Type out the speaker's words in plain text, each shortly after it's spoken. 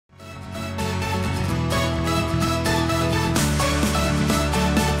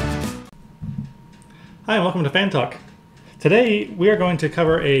Hi, and welcome to Fan Talk. Today we are going to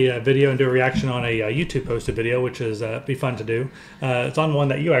cover a video and do a reaction on a YouTube posted video, which is be fun to do. It's on one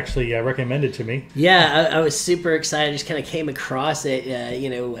that you actually recommended to me. Yeah, I was super excited. I just kind of came across it,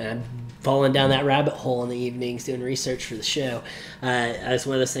 and I'm falling down that rabbit hole in the evenings doing research for the show. It was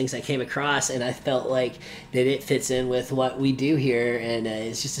one of those things I came across, and I felt like that it fits in with what we do here, and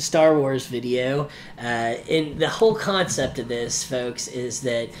it's just a Star Wars video. And the whole concept of this, folks, is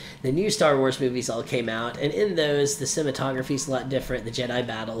that the new Star Wars movies all came out, and in those, the cinematography is a lot different. The Jedi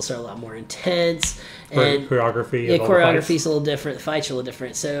battles are a lot more intense. And choreography. Yeah, choreography's a little different. The fights are a little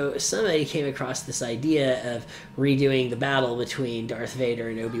different. So somebody came across this idea of redoing the battle between Darth Vader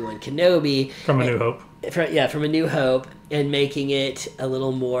and Obi-Wan Kenobi. From A New Hope. From A New Hope, and making it a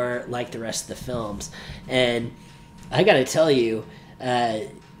little more like the rest of the films. And I got to tell you, I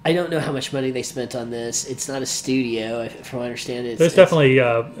don't know how much money they spent on this. It's not a studio, from what I understand. There's definitely,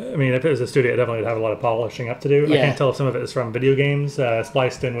 I mean, if it was a studio, it definitely would have a lot of polishing up to do. Yeah. I can't tell if some of it is from video games,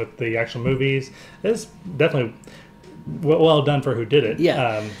 spliced in with the actual movies. It's definitely well done for who did it.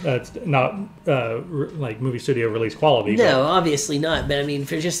 Yeah. It's not like movie studio release quality. No, obviously not. But I mean,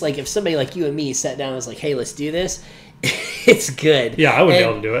 for just like if somebody like you and me sat down and was like, hey, let's do this, it's good. Yeah, I wouldn't be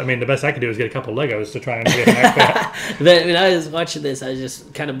able to do it. I mean, the best I could do is get a couple Legos to try and get that. But when I was watching this, I was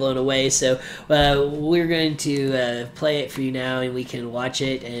just kind of blown away. So we're going to play it for you now, and we can watch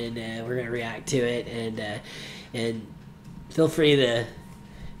it, and we're going to react to it, and feel free to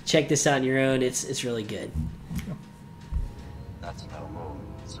check this out on your own. It's really good. That's no home.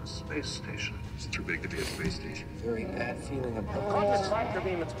 It's a space station. It's too big to be a space station. Very bad feeling about it. Cosmic tractor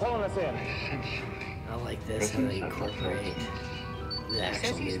beam that's pulling us in. I like this, how they incorporate the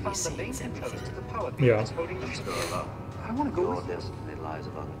actual movie scenes and everything. Yeah. I want to go with this. Destiny lies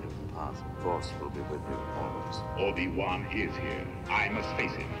along a different path. Force will be with you always. Obi-Wan is here. I must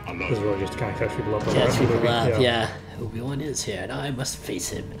face him alone. This is really just to kind of catch people up on Catch the people movie. up, yeah. Obi-Wan is here, and I must face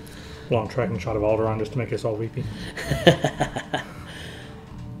him. Long tracking shot of Alderaan just to make us all weepy.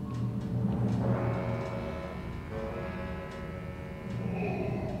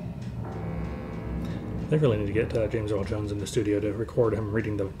 They really need to get James Earl Jones in the studio to record him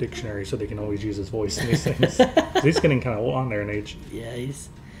reading the dictionary so they can always use his voice in these things. He's getting kind of on there in age. Yeah, he's...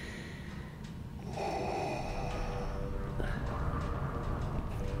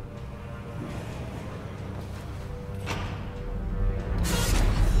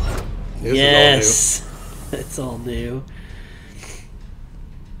 Yes! It's all new.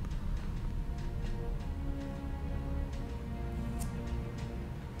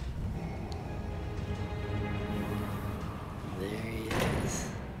 There he is.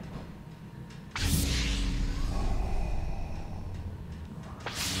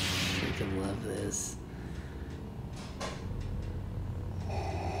 Freaking love this.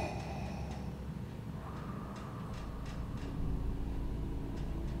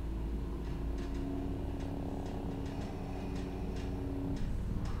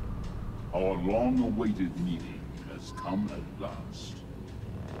 Our long-awaited meeting has come at last.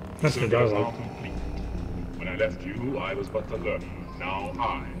 That's the dialogue. Complete. When I left you, I was but the learner. Now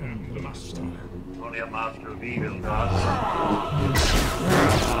I am the master. Only a master of evil, God.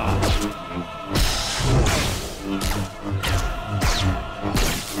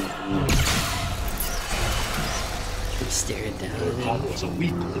 Staring down at Your him. heart was a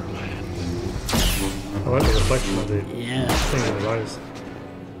weak old man. I like the reflection of the thing in his eyes.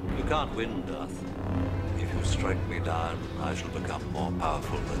 You can't win, Darth. If you strike me down, I shall become more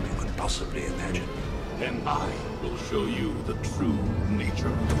powerful than you could possibly imagine. Then I will show you the true nature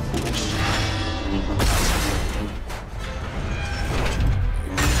of the Force.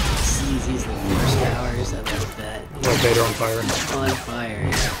 Sees these force powers. I like that. Like Vader on fire. On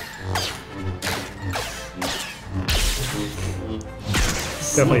fire.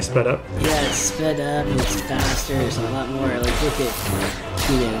 Definitely sped up. Yeah, it's sped up, it's faster, there's a lot more. Like, look at,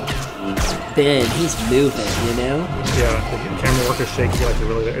 Ben, he's moving, Yeah, the camera work is shaky, like they're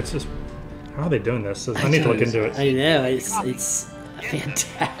really there. It's just, how are they doing this? I need to look into it. I know, it's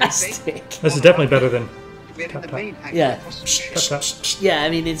fantastic. This is definitely better than Yeah. Tap. Yeah, I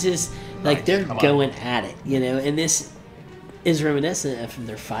mean, it's just, like, they're going at it, and this is reminiscent of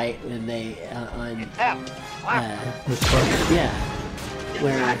their fight when they,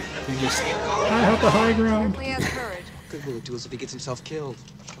 where they're just... I have the high ground. Good will it do us if he gets himself killed?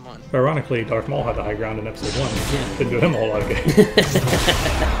 Come on. Ironically, Darth Maul had the high ground in episode 1. Yeah. Didn't do him a whole lot of good.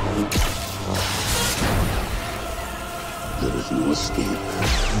 There is no escape.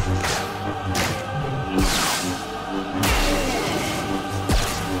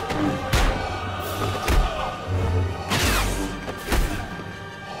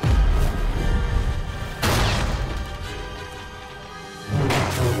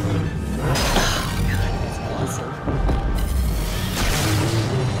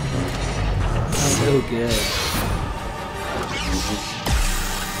 So good.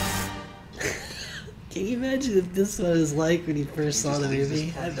 Can you imagine if this was like when you first saw the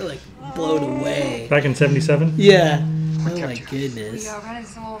movie? I'd be like blown away. Back in '77. Yeah. Oh my goodness. We are running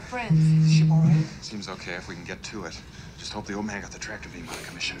some old friends. Is the ship all right? Seems okay if we can get to it. Just hope the old man got the tractor beam out of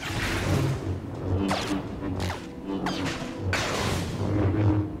commission.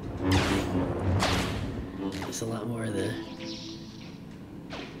 There's a lot more of the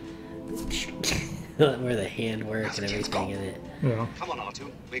a lot more of the handwork and everything in it. Yeah. Come on,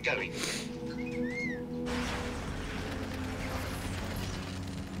 R2. We're going.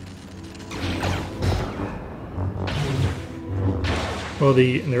 Well,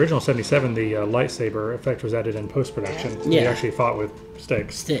 in the original '77, the lightsaber effect was added in post-production. So Yeah. They actually fought with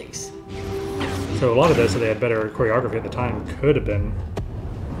sticks. Sticks. So a lot of this, if they had better choreography at the time, could have been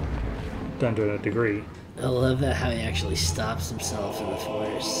done to a degree. I love that how he actually stops himself in the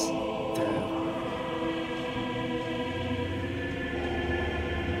Force throw.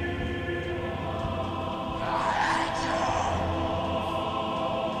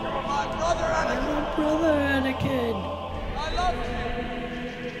 My brother Anakin.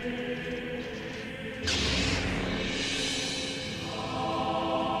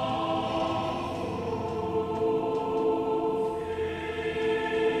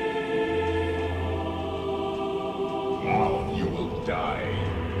 Now you will die.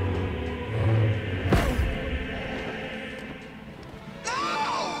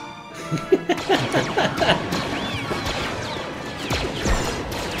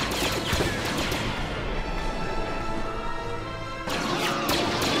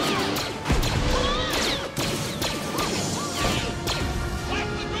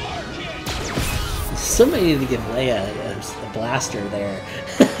 Somebody needed to give Leia a blaster there.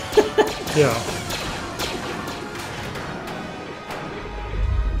 Yeah.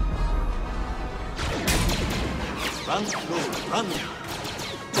 Run, go, run.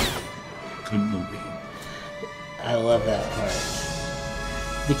 I love that part.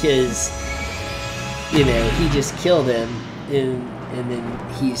 Because, you know, he just killed him, and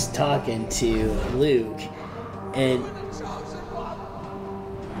then he's talking to Luke. And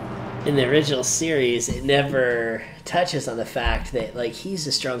in the original series, it never touches on the fact that, like, he's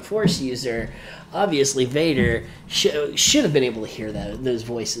a strong Force user. Obviously, Vader should have been able to hear those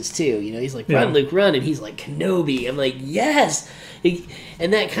voices, too. You know, he's like, run, Luke, run. And he's like, Kenobi. I'm like, yes!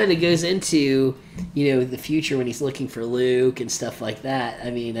 And that kind of goes into, you know, the future when he's looking for Luke and stuff like that. I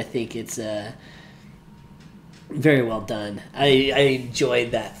mean, I think it's very well done. I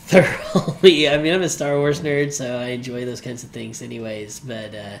enjoyed that thoroughly. I mean, I'm a Star Wars nerd, so I enjoy those kinds of things anyways.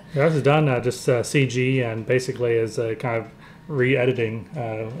 But Yeah, this is done just CG and basically is kind of re-editing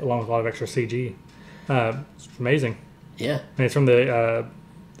along with a lot of extra CG. It's amazing. Yeah. And it's from the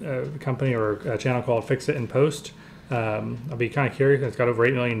company or a channel called FXitinPost. I'll be kind of curious. It's got over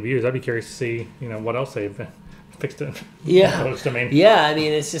 8 million views. I'd be curious to see, you know, what else they've fixed it. Yeah. Post. I mean, yeah, I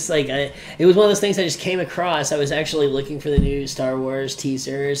mean, it's just like, it was one of those things I just came across. I was actually looking for the new Star Wars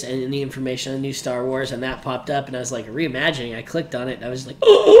teasers and the information on new Star Wars, and that popped up, and I was like, Reimagining. I clicked on it, and I was like,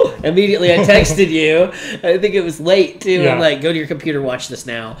 oh! Immediately I texted you. I think it was late, too. Yeah. I'm like, go to your computer, watch this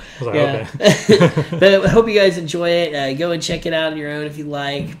now. I was like, yeah. okay. But I hope you guys enjoy it. Go and check it out on your own if you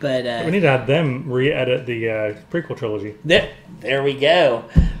like. But we need to have them re-edit the prequel trilogy. There we go.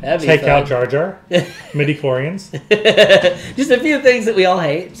 That'd be Take fun. out Jar Jar, midi-chlorians, just a few things that we all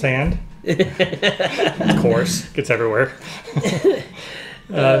hate. sand. Of course, gets everywhere.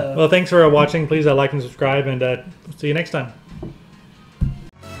 Well, thanks for watching. Please like and subscribe, and see you next time.